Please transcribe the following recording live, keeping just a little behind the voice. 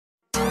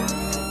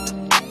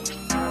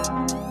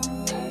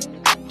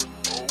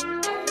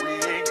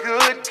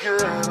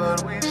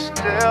but we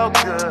still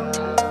good.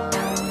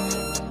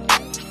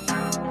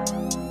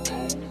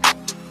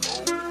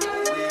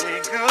 We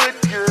ain't good,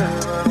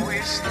 but we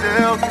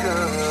still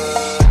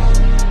good.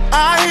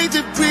 I hate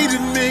that we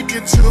didn't make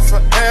it to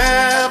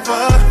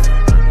forever.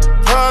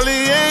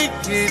 Probably ain't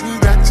getting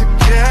back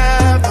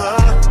together,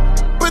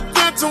 but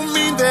that don't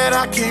mean that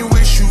I can't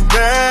wish you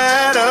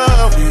better.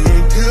 We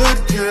ain't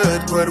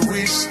good, but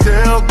we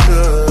still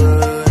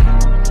good.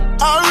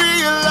 I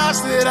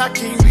realize that I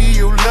can't be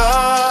your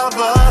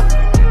lover.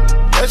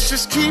 Let's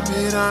just keep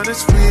it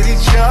honest with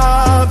each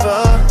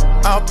other.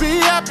 I'll be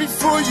happy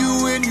for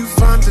you when you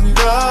find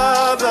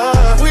another.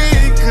 We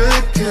ain't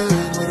good,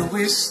 but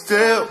we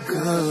still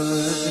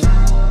good.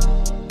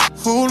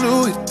 Who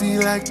knew it'd be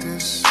like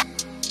this?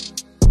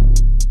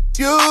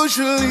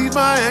 Usually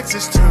my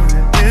exes turn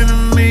to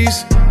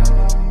enemies,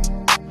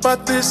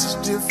 but this is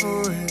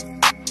different.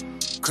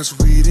 Cause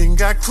we done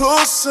got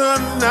closer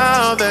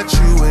now that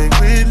you ain't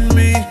with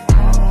me.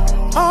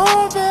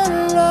 All that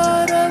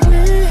love that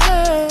we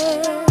had,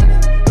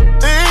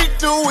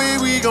 ain't no way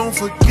we gon'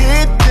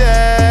 forget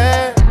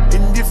that.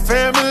 And your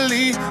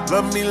family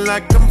love me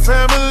like I'm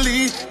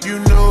family. You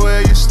know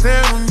where you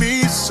stand with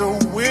me. So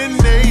when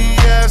they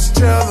ask,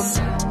 tell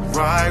them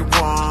right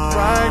one,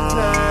 right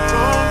place,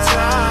 wrong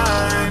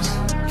time.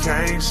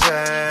 Can't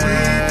say we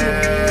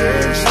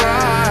didn't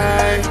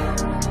try.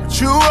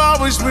 You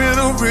always been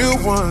a real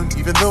one,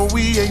 even though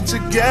we ain't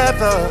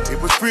together. It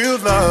was real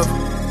love,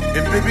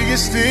 and baby,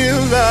 it's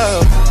still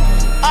love.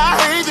 I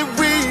hate that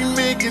we ain't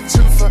make it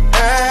to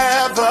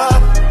forever.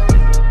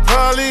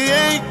 Probably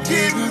ain't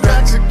getting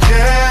back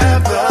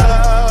together,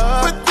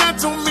 but that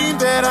don't mean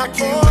that I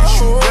can't wish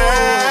you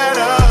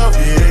better.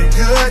 We ain't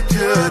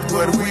good,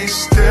 but we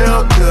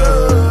still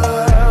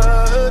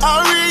good.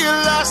 I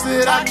realize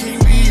that I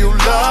can't be your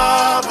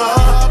lover.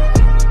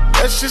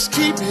 Let's just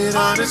keep it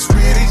honest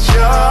with each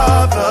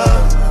other.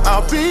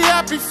 I'll be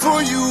happy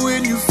for you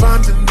when you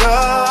find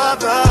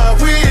another.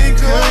 We ain't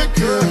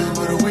good,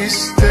 but we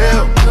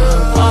still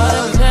good. All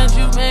the plans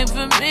you made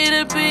for me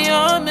to be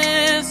your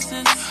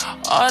missus,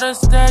 all the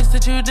stacks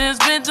that you done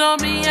spent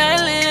on me, I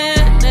lit.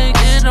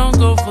 Nigga, don't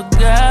go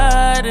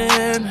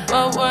forgotten,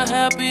 but we're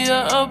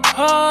happier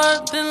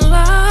apart than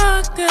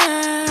locked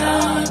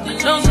in.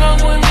 Don't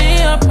smoke with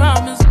me, I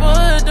promise,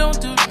 but don't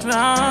do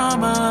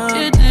drama.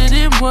 It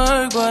didn't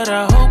work, but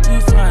I hope you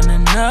find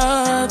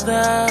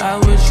another. I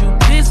wish you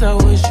peace, I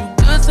wish you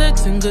good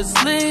sex and good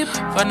sleep.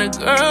 Find a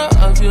girl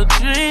of your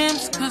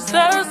dreams, cause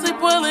I sleep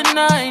well at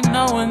night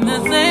knowing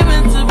this ain't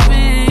meant to be.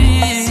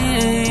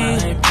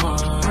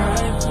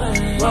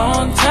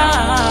 Wrong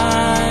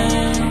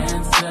time,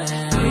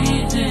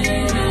 we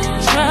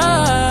didn't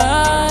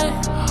try.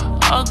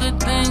 All good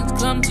things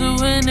come to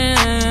an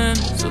end,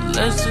 so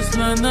let's just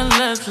learn the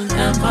lessons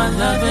and find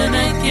loving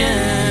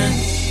again.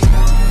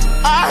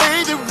 I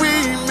hate that we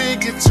ain't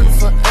make it to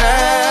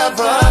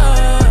forever.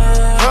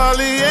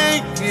 Probably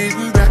ain't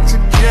getting back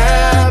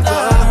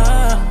together,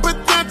 but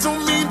that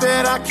don't mean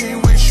that I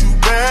can't wish you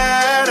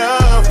better.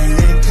 We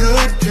ain't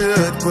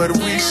good, but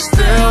we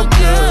still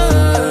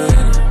good.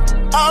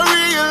 I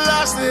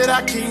realize that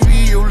I can't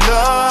be your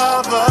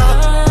lover.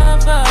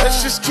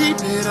 Let's just keep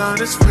it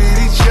honest with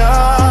each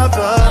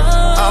other.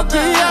 I'll be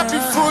happy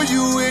for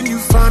you when you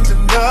find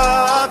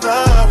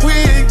another. We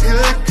ain't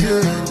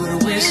good,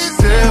 but we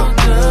still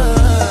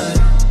good.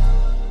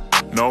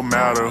 No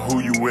matter who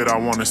you with, I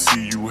wanna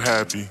see you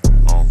happy.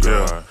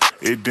 Yeah,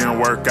 it didn't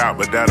work out,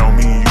 but that don't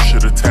mean you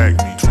should attack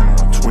me.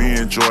 We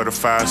enjoy the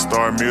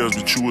 5-star meals,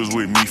 but you was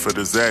with me for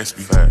the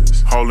Zaxby.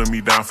 Holding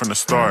me down from the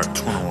start.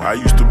 I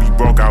used to be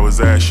broke, I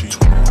was ashy.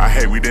 I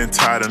hate we didn't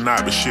tie the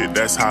knot, but shit,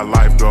 that's how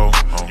life go.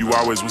 You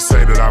always would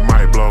say that I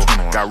might blow.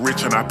 Got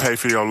rich and I pay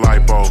for your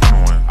lipo.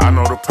 I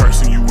know the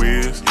person you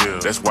is,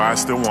 that's why I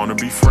still wanna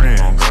be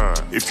friends.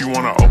 If you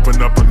wanna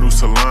open up a new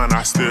salon,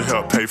 I still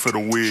help pay for the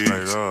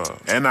wigs.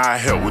 And I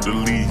help with the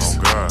lease.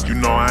 You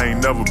know I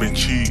ain't never been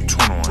cheap.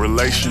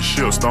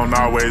 Relationships don't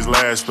always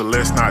last, but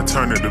let's not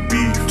turn it to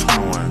beef.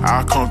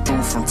 I'll come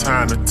through from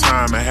time to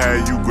time and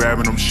have you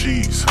grabbing them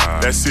sheets.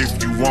 That's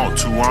if you want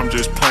to, I'm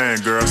just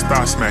playing, girl,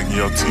 stop smacking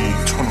your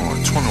teeth. 21.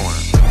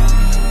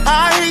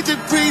 I hate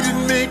that we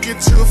didn't make it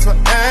to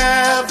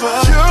forever.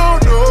 You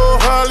know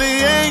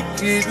Harley ain't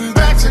getting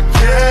back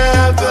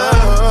together,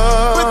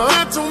 but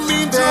that don't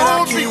mean that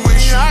I can't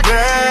wish you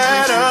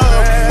better.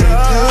 We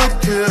ain't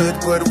good,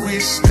 but we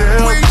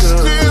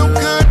still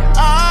good.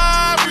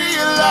 I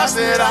realize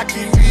that I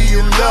can't be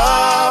your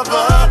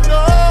lover.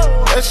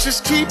 Let's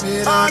just keep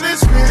it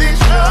honest with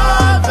each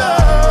other.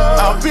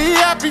 I'll be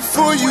happy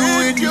for you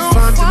when you